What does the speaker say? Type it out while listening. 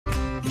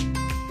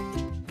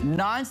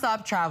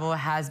Nonstop Travel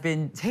has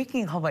been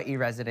taking Hawaii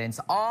residents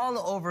all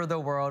over the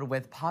world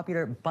with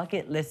popular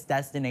bucket list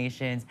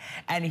destinations.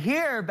 And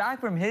here, back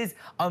from his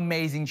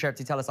amazing trip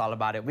to tell us all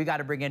about it, we got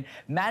to bring in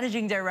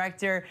Managing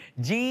Director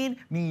Gene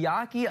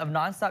Miyake of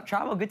Nonstop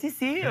Travel. Good to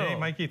see you. Hey,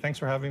 Mikey, thanks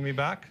for having me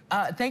back.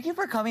 Thank you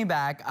for coming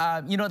back.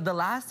 You know, the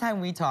last time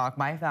we talked,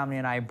 my family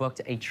and I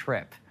booked a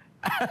trip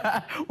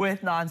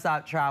with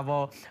Nonstop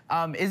Travel.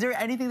 Is there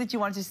anything that you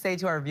want to say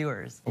to our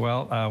viewers?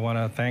 Well, I want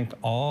to thank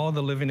all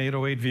the Living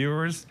 808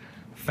 viewers.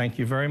 Thank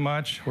you very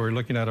much. We're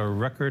looking at a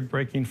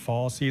record-breaking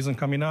fall season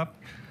coming up.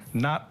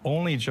 Not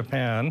only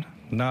Japan,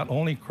 not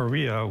only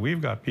Korea,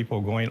 we've got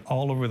people going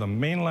all over the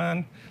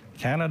mainland,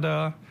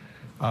 Canada,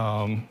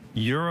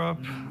 Europe,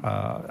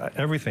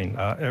 everything.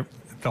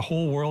 The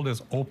whole world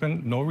is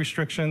open, no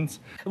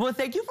restrictions. Well,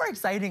 thank you for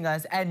exciting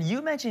us. And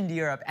you mentioned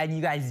Europe, and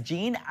you guys,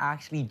 Gene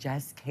actually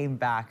just came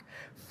back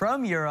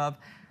from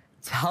Europe.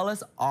 Tell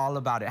us all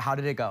about it. How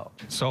did it go?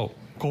 So,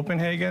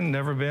 Copenhagen,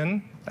 never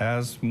been.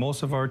 As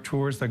most of our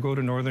tours that go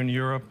to Northern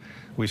Europe,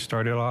 we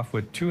started off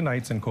with 2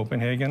 nights in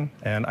Copenhagen.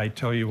 And I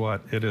tell you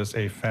what, it is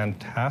a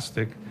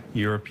fantastic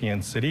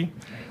European city.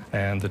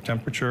 And the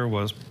temperature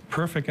was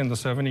perfect in the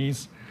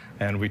 70s.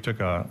 And we took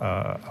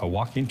a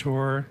walking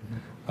tour.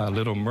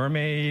 Little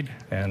Mermaid,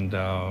 and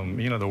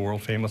you know, the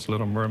world famous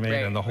Little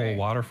Mermaid, and the whole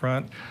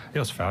waterfront. It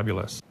was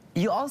fabulous.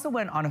 You also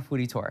went on a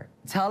foodie tour.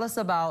 Tell us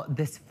about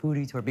this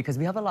foodie tour, because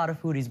we have a lot of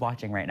foodies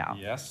watching right now.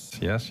 Yes.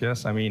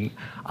 I mean,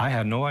 I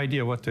had no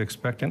idea what to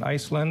expect in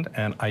Iceland,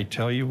 and I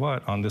tell you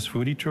what, on this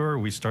foodie tour,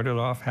 we started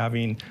off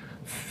having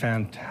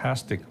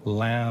fantastic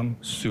lamb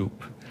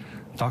soup.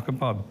 Talk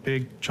about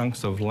big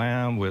chunks of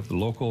lamb with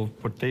local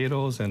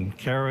potatoes and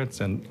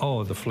carrots, and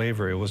oh, the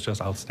flavor, it was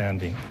just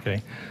outstanding,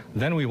 okay?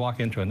 Then we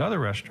walk into another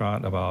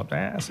restaurant about,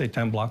 say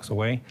 10 blocks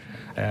away,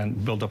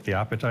 and build up the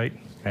appetite,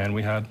 and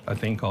we had a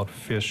thing called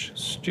fish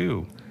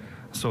stew.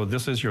 So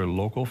this is your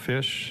local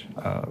fish,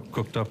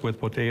 cooked up with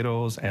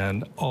potatoes,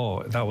 and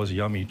oh, that was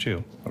yummy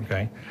too,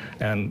 okay?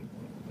 And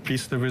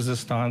piece de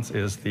resistance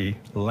is the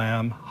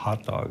lamb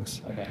hot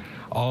dogs. Okay.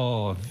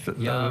 Oh,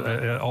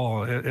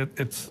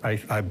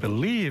 I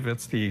believe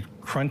it's the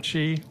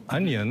crunchy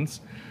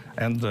onions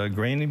and the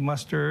grainy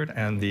mustard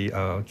and the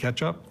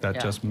ketchup that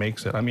just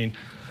makes it. I mean,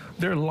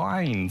 there are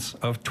lines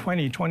of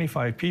 20,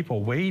 25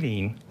 people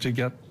waiting to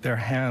get their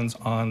hands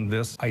on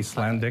this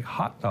Icelandic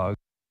hot dog.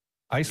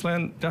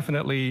 Iceland,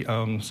 definitely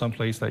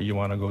someplace that you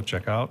want to go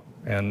check out.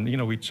 And you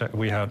know,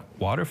 we had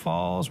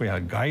waterfalls, we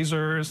had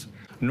geysers.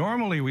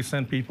 Normally, we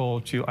send people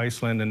to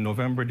Iceland in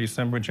November,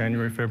 December,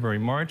 January, February,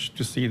 March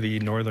to see the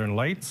northern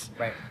lights.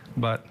 Right.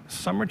 But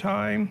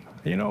summertime,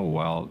 you know,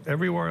 while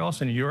everywhere else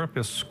in Europe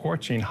is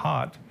scorching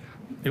hot,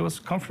 it was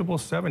comfortable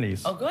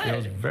 70s. Oh, good. It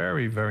was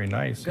very, very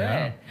nice. Good.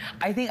 Yeah.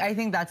 I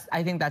think that's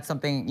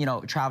something, you know,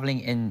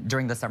 traveling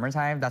during the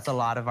summertime. That's a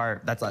lot of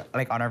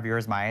like on our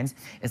viewers' minds.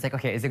 It's like,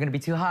 okay, is it going to be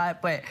too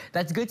hot? But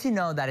that's good to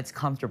know that it's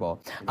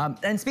comfortable.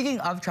 And speaking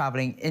of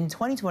traveling, in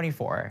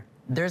 2024.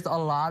 There's a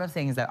lot of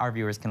things that our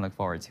viewers can look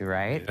forward to,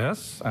 right?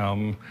 Yes.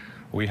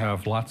 We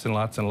have lots and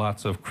lots and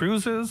lots of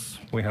cruises.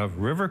 We have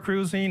river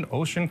cruising,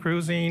 ocean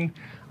cruising.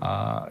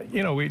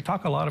 You know, we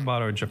talk a lot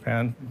about our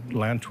Japan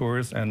land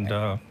tours and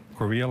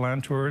Korea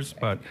land tours,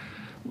 but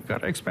we've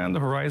got to expand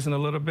the horizon a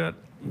little bit.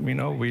 You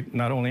know, we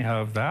not only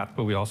have that,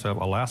 but we also have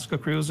Alaska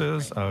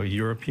cruises,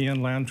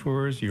 European land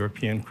tours,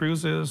 European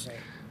cruises.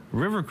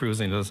 River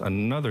cruising is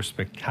another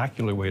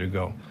spectacular way to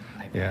go.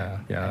 Yeah.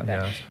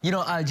 You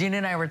know, Gina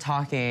and I were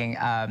talking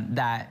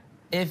that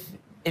if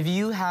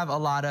you have a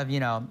lot of,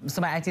 you know,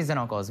 so my aunties and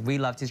uncles, we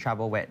love to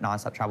travel with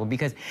Nonstop Travel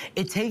because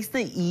it takes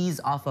the ease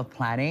off of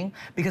planning,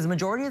 because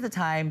majority of the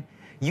time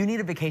you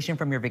need a vacation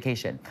from your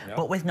vacation. Yep.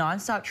 But with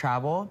Nonstop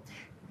Travel,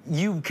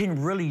 you can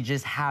really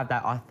just have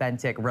that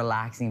authentic,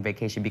 relaxing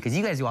vacation because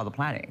you guys do all the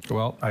planning.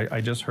 Well,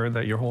 I just heard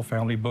that your whole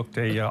family booked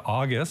a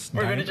August.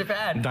 We're going to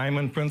Japan.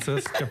 Diamond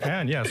Princess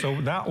Japan, yeah. So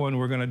that one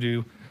we're going to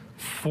do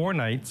 4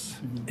 nights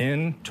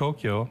in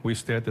Tokyo. We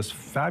stay at this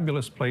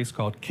fabulous place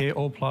called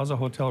Keio Plaza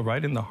Hotel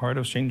right in the heart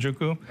of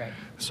Shinjuku. Right.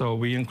 So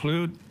we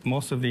include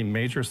most of the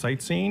major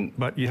sightseeing,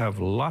 but you have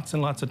lots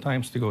and lots of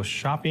times to go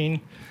shopping,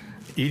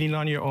 eating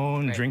on your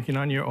own, drinking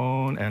on your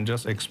own, and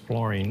just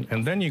exploring.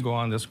 And then you go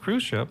on this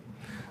cruise ship,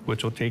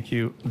 which will take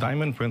you,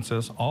 Diamond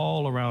Princess,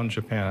 all around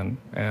Japan.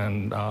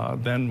 And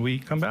then we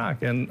come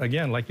back. And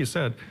again, like you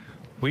said,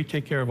 we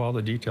take care of all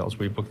the details.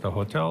 We book the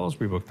hotels,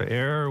 we book the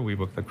air, we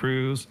book the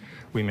cruise,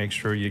 we make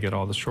sure you get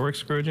all the shore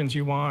excursions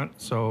you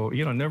want. So,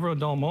 you know, never a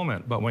dull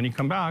moment. But when you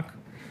come back,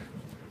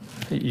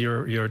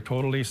 you're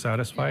totally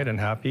satisfied and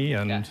happy,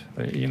 and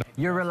you know.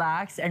 You're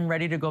relaxed and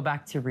ready to go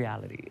back to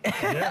reality.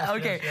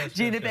 Okay,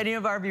 Gene, if any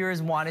of our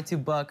viewers wanted to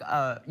book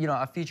you know,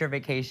 a future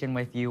vacation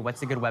with you,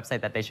 what's a good website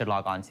that they should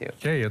log on to?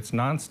 Okay, it's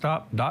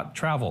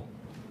nonstop.travel.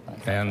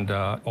 And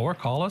or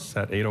call us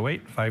at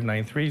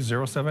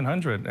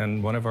 808-593-0700,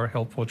 and one of our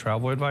helpful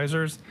travel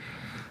advisors,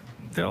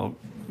 they'll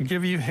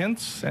give you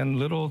hints and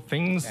little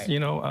things, Right. you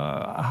know,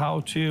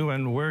 how to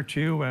and where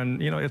to,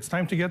 and you know, it's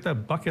time to get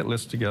that bucket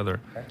list together.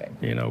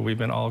 Perfect. You know, we've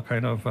been all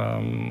kind of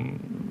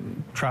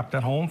trapped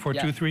at home for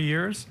Yeah. 2-3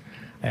 years,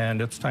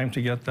 and it's time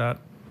to get that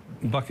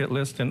bucket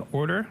list in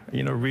order.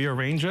 You know,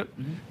 rearrange it,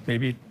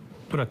 maybe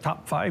put a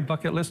top 5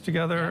 bucket list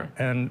together,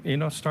 and you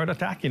know, start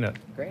attacking it.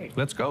 Great.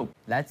 Let's go.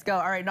 Let's go.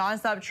 All right,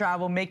 nonstop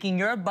travel, making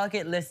your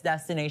bucket list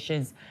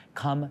destinations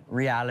come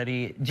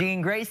reality.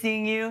 Gene, great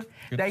seeing you.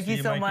 Good to Thank see you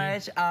you, so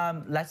Mikey.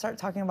 much. Let's start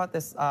talking about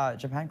this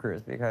Japan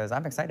cruise because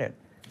I'm excited.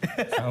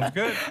 Sounds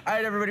good. All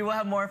right, everybody, we'll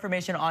have more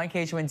information on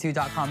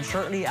KHON2.com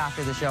shortly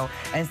after the show.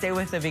 And stay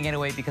with Living It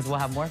Away because we'll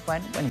have more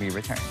fun when we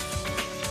return.